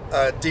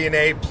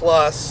DNA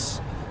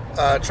plus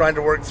trying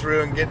to work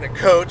through and getting a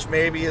coach.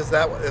 Maybe if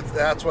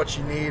that's what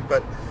you need.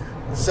 But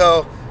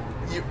so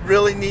you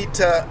really need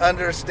to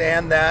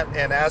understand that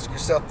and ask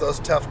yourself those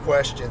tough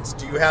questions.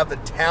 Do you have the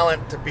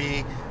talent to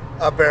be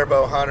a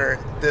barebow hunter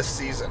this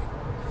season?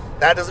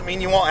 That doesn't mean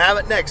you won't have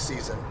it next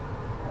season,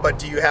 but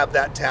do you have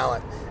that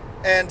talent?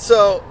 And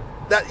so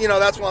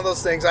that's one of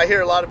those things. I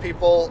hear a lot of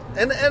people,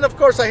 and of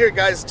course I hear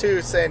guys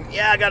too saying,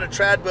 yeah, I got a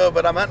trad bow,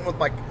 but I'm hunting with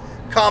my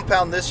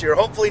compound this year.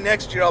 Hopefully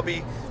next year I'll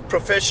be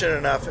proficient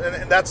enough.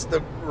 And that's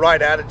the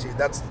right attitude.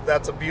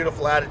 That's a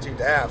beautiful attitude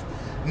to have.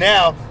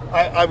 Now,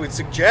 I would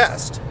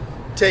suggest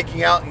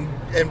taking out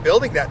and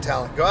building that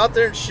talent. Go out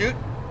there and shoot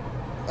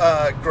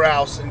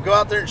grouse, and go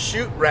out there and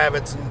shoot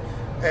rabbits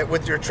and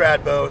with your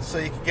trad bow so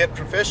you can get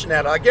proficient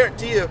at it. I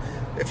guarantee you,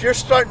 if you're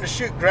starting to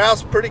shoot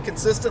grouse pretty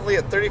consistently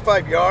at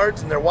 35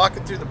 yards and they're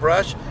walking through the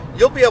brush,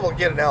 you'll be able to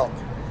get an elk.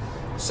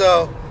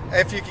 So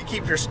if you can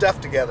keep your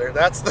stuff together,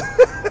 that's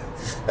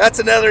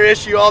another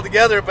issue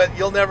altogether, but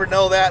you'll never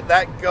know that.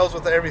 That goes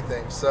with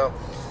everything. So,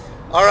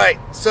 all right,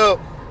 so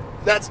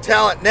that's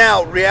talent.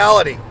 Now,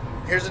 reality.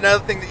 Here's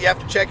another thing that you have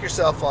to check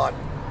yourself on.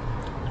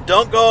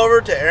 Don't go over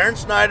to Aaron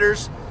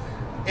Snyder's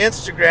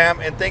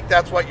Instagram and think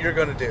that's what you're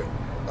going to do.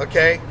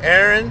 Okay?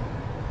 Aaron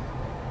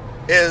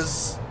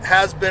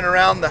has been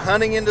around the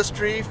hunting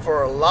industry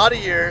for a lot of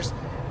years.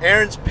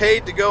 Aaron's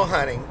paid to go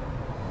hunting.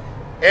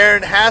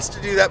 Aaron has to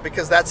do that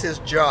because that's his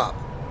job.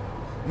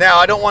 Now,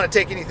 I don't want to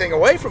take anything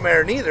away from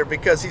Aaron either,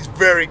 because he's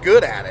very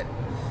good at it.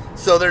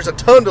 So there's a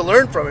ton to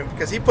learn from him,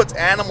 because he puts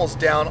animals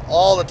down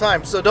all the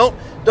time. So don't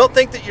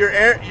think that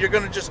you're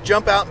going to just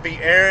jump out and be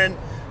Aaron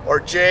or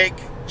Jake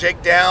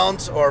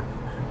Downs or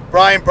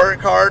Brian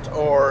Burkhart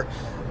or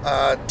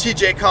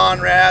TJ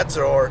Conrad's,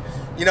 or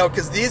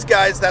because these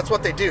guys, that's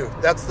what they do.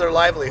 That's their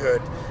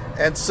livelihood.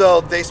 And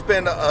so they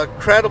spend a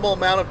credible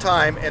amount of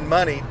time and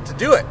money to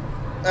do it,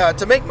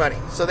 to make money.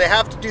 So they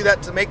have to do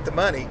that to make the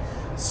money.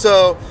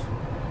 So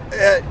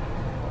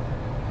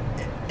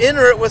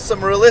enter it with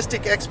some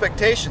realistic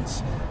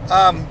expectations.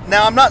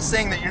 Now, I'm not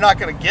saying that you're not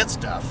going to get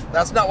stuff.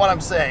 That's not what I'm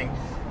saying.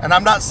 And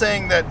I'm not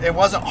saying that it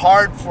wasn't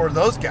hard for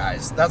those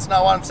guys. That's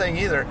not what I'm saying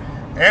either.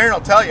 Aaron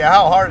will tell you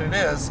how hard it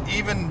is,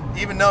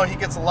 even though he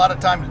gets a lot of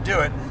time to do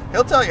it.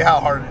 He'll tell you how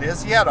hard it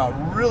is. He had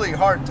a really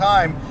hard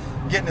time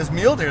getting his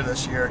mule deer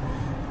this year.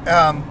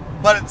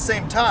 But at the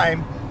same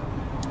time,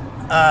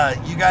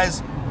 you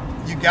guys,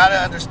 you got to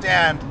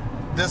understand,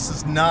 this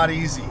is not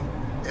easy.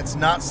 It's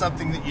not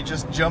something that you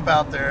just jump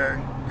out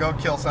there, go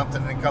kill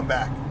something, and come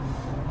back.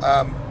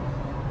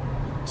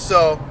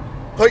 So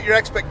put your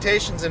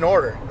expectations in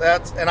order.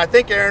 And I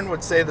think Aaron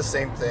would say the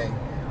same thing.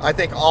 I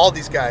think all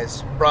these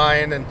guys,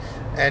 Brian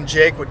and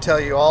Jake, would tell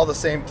you all the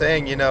same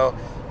thing.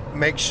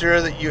 Make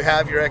sure that you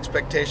have your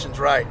expectations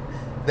right.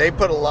 They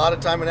put a lot of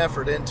time and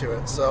effort into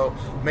it. So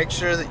make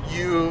sure that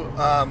you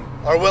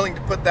are willing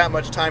to put that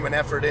much time and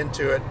effort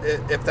into it,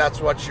 if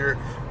that's what your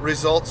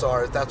results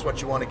are, if that's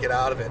what you want to get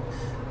out of it.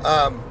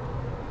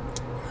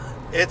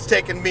 It's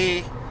taken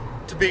me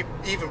to be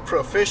even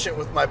proficient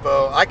with my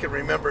bow, I can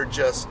remember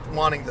just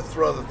wanting to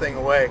throw the thing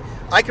away.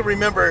 I can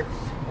remember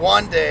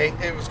one day,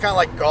 it was kind of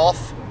like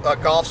a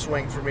golf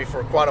swing for me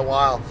for quite a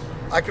while.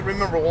 I can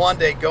remember one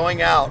day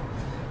going out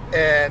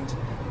and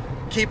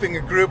keeping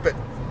a group at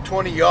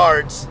 20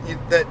 yards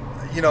that,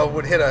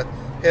 would hit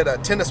a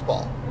tennis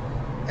ball.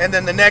 And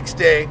then the next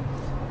day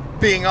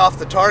being off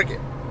the target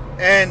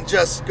and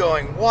just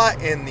going,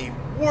 what in the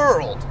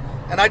world?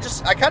 And I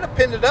kind of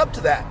pinned it up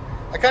to that.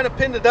 I kind of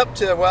pinned it up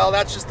to, well,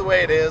 that's just the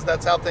way it is.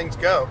 That's how things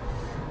go.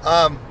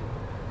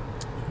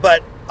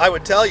 But I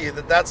would tell you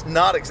that that's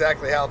not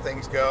exactly how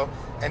things go.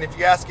 And if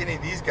you ask any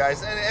of these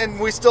guys, and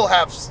we still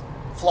have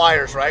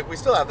flyers, right? We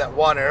still have that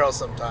one arrow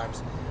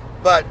sometimes.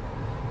 But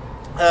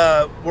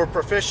we're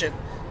proficient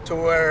to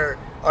where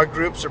our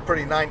groups are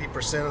pretty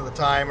 90% of the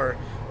time or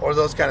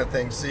those kind of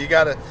things. So you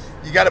gotta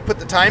put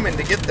the time in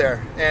to get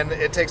there. And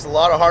it takes a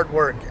lot of hard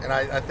work. And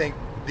I think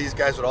these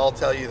guys would all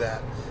tell you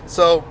that.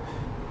 So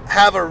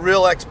have a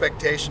real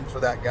expectation for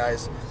that,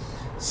 guys.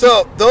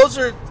 So those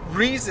are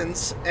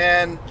reasons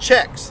and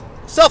checks,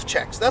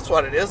 self-checks. That's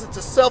what it is. It's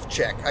a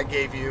self-check I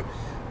gave you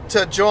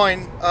to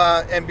join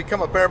and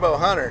become a barebow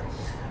hunter.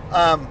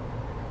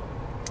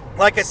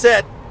 Like I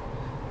said,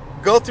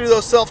 go through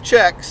those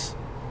self-checks.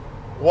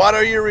 What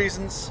are your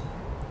reasons?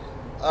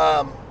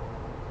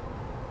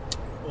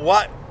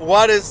 What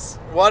is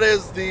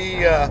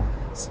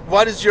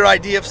your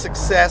idea of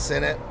success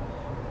in it?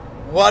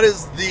 What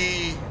is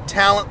the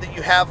talent that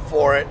you have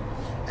for it,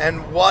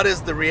 and what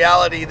is the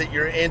reality that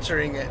you're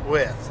entering it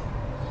with?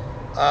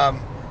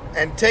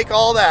 And take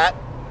all that,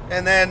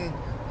 and then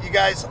you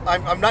guys,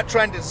 I'm not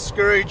trying to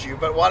discourage you,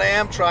 but what I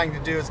am trying to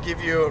do is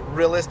give you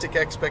realistic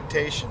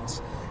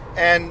expectations,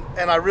 and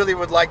I really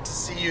would like to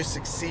see you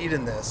succeed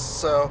in this.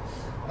 So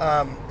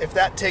if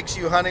that takes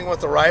you hunting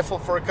with a rifle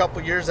for a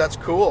couple years, that's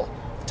cool.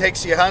 If it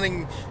takes you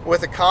hunting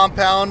with a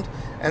compound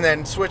and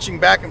then switching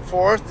back and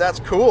forth, that's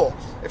cool.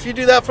 If you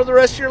do that for the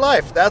rest of your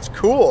life, that's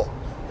cool.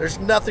 There's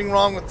nothing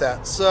wrong with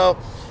that. So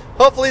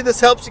hopefully this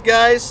helps you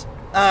guys.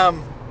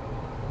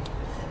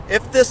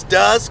 If this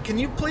does, can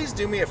you please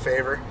do me a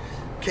favor?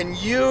 Can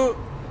you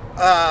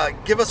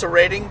give us a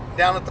rating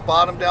down at the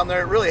bottom down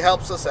there? It really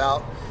helps us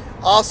out.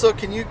 Also,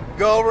 can you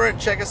go over and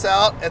check us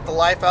out at the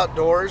Life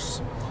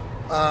Outdoors?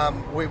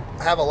 We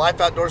have a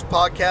Life Outdoors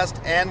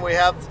podcast, and we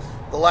have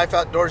the Life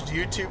Outdoors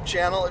YouTube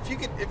channel. If you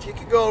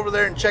could go over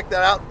there and check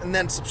that out and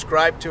then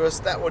subscribe to us,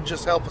 that would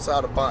just help us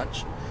out a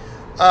bunch.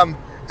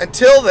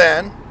 Until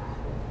then,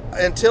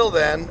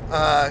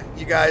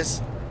 you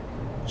guys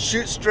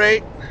shoot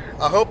straight.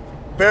 I hope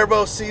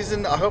barebow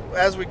season, I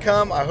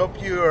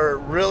hope you are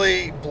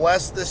really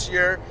blessed this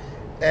year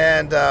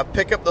and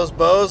pick up those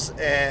bows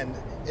and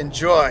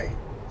enjoy.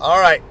 All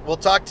right, we'll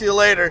talk to you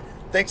later.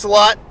 Thanks a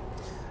lot.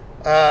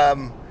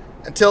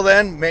 Until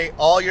then, may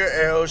all your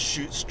arrows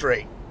shoot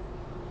straight.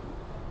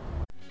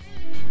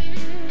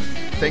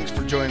 Thanks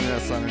for joining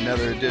us on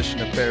another edition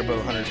of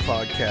Barebow Hunters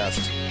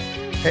Podcast.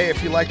 Hey,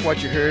 if you like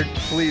what you heard,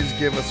 please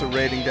give us a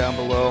rating down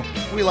below.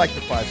 We like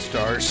the 5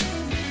 stars.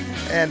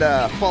 And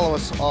follow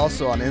us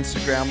also on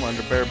Instagram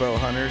under Barebow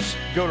Hunters.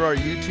 Go to our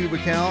YouTube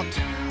account,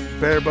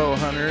 Barebow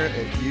Hunter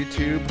at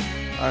YouTube,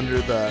 under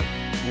the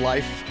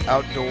Life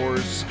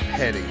Outdoors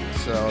heading.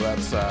 So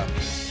that's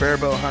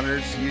Barebow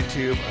Hunters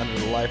YouTube under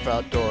the Life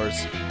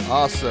Outdoors.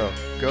 Also,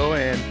 go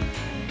in,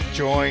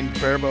 join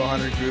Barebow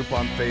Hunter group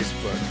on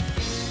Facebook.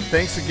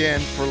 Thanks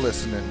again for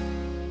listening.